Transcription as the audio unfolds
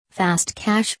Fast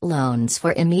cash loans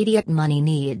for immediate money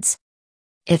needs.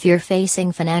 If you're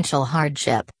facing financial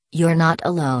hardship, you're not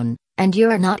alone, and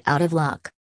you're not out of luck.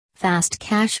 Fast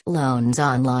cash loans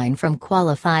online from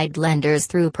qualified lenders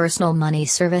through Personal Money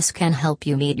Service can help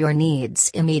you meet your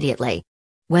needs immediately.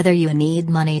 Whether you need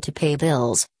money to pay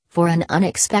bills, for an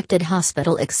unexpected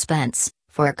hospital expense,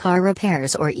 for car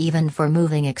repairs, or even for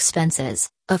moving expenses,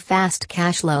 a fast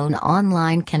cash loan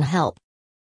online can help.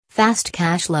 Fast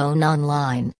cash loan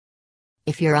online.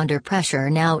 If you're under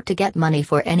pressure now to get money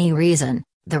for any reason,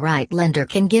 the right lender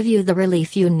can give you the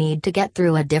relief you need to get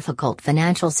through a difficult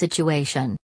financial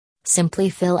situation.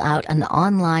 Simply fill out an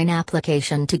online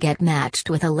application to get matched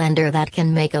with a lender that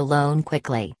can make a loan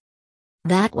quickly.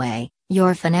 That way,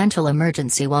 your financial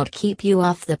emergency won't keep you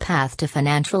off the path to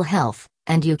financial health,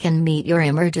 and you can meet your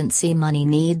emergency money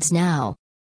needs now.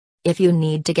 If you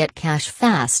need to get cash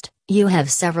fast, you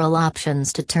have several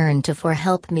options to turn to for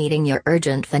help meeting your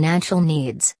urgent financial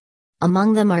needs.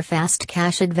 Among them are fast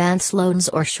cash advance loans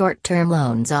or short-term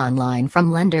loans online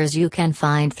from lenders you can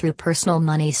find through Personal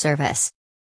Money Service.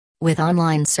 With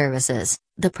online services,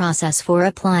 the process for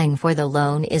applying for the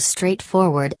loan is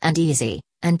straightforward and easy,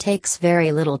 and takes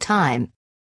very little time.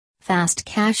 Fast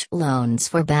cash loans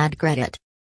for bad credit.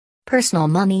 Personal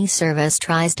Money Service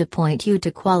tries to point you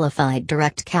to qualified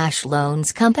direct cash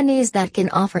loans companies that can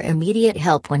offer immediate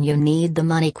help when you need the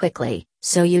money quickly,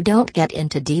 so you don't get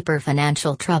into deeper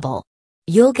financial trouble.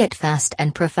 You'll get fast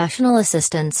and professional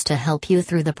assistance to help you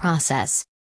through the process.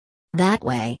 That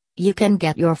way, you can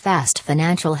get your fast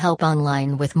financial help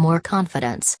online with more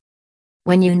confidence.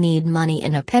 When you need money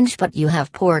in a pinch but you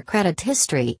have poor credit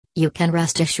history, you can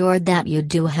rest assured that you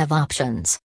do have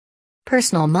options.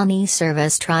 Personal Money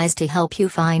Service tries to help you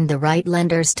find the right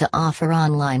lenders to offer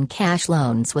online cash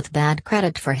loans with bad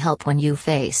credit for help when you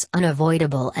face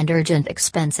unavoidable and urgent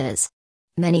expenses.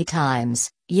 Many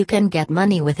times, you can get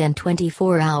money within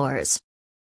 24 hours.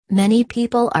 Many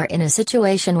people are in a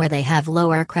situation where they have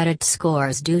lower credit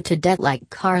scores due to debt like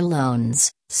car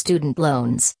loans, student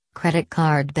loans, credit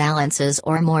card balances,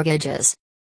 or mortgages.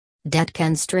 Debt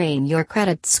can strain your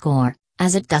credit score,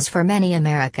 as it does for many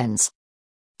Americans.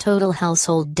 Total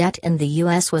household debt in the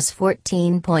U.S. was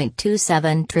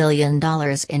 $14.27 trillion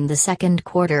in the second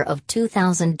quarter of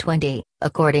 2020,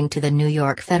 according to the New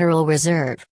York Federal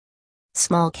Reserve.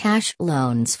 Small cash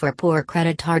loans for poor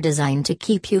credit are designed to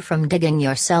keep you from digging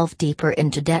yourself deeper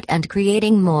into debt and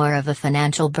creating more of a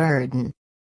financial burden.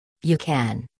 You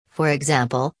can, for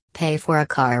example, pay for a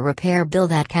car repair bill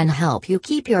that can help you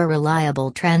keep your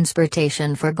reliable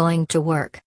transportation for going to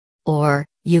work. Or,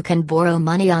 you can borrow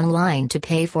money online to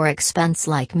pay for expense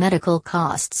like medical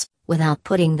costs, without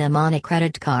putting them on a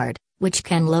credit card, which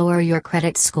can lower your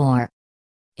credit score.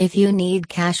 If you need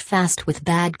cash fast with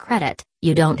bad credit,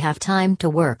 you don't have time to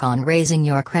work on raising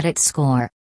your credit score.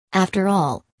 After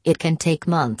all, it can take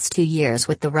months to years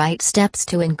with the right steps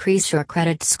to increase your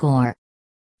credit score.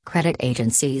 Credit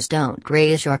agencies don't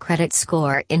raise your credit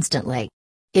score instantly.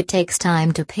 It takes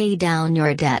time to pay down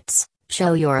your debts,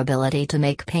 show your ability to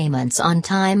make payments on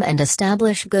time, and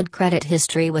establish good credit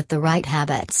history with the right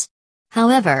habits.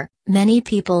 However, many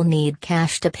people need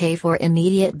cash to pay for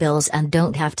immediate bills and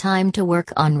don't have time to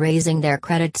work on raising their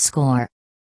credit score.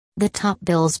 The top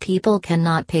bills people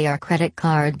cannot pay are credit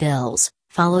card bills,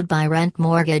 followed by rent,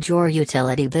 mortgage, or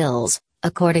utility bills,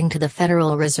 according to the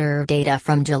Federal Reserve data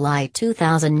from July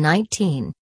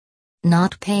 2019.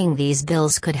 Not paying these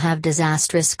bills could have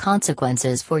disastrous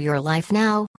consequences for your life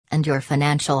now, and your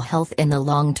financial health in the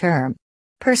long term.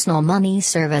 Personal Money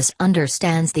Service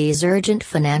understands these urgent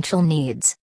financial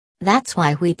needs. That's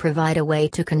why we provide a way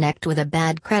to connect with a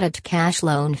bad credit cash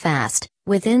loan fast,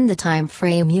 within the time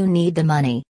frame you need the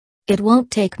money. It won't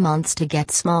take months to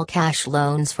get small cash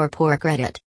loans for poor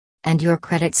credit. And your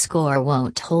credit score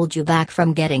won't hold you back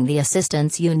from getting the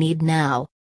assistance you need now.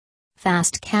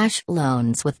 Fast cash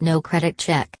loans with no credit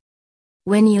check.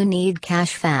 When you need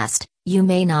cash fast, you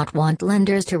may not want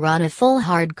lenders to run a full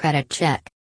hard credit check.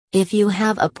 If you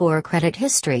have a poor credit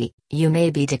history, you may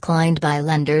be declined by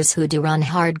lenders who do run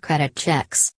hard credit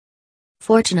checks.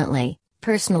 Fortunately,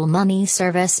 Personal Money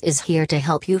Service is here to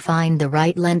help you find the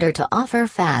right lender to offer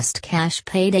fast cash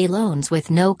payday loans with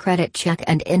no credit check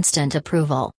and instant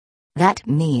approval. That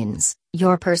means,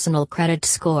 your personal credit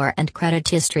score and credit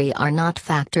history are not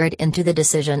factored into the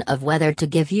decision of whether to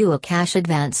give you a cash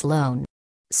advance loan.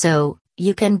 So,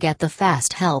 you can get the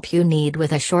fast help you need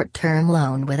with a short-term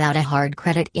loan without a hard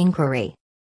credit inquiry.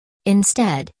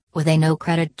 Instead, with a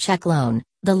no-credit check loan,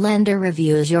 the lender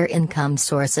reviews your income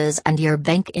sources and your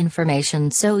bank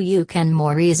information so you can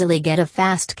more easily get a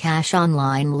fast cash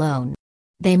online loan.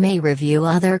 They may review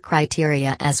other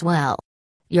criteria as well.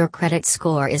 Your credit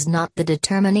score is not the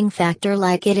determining factor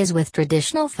like it is with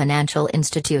traditional financial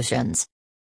institutions.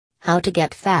 How to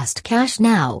get fast cash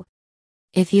now?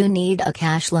 If you need a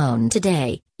cash loan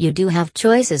today, you do have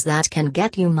choices that can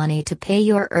get you money to pay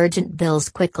your urgent bills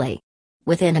quickly.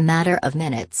 Within a matter of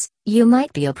minutes, you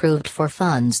might be approved for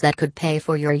funds that could pay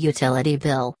for your utility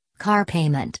bill, car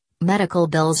payment, medical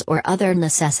bills, or other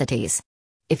necessities.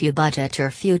 If you budget your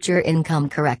future income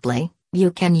correctly, you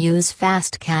can use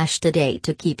fast cash today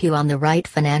to keep you on the right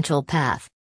financial path.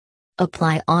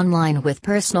 Apply online with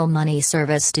Personal Money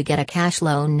Service to get a cash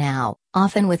loan now,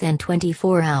 often within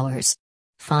 24 hours.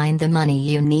 Find the money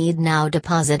you need now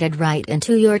deposited right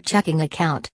into your checking account.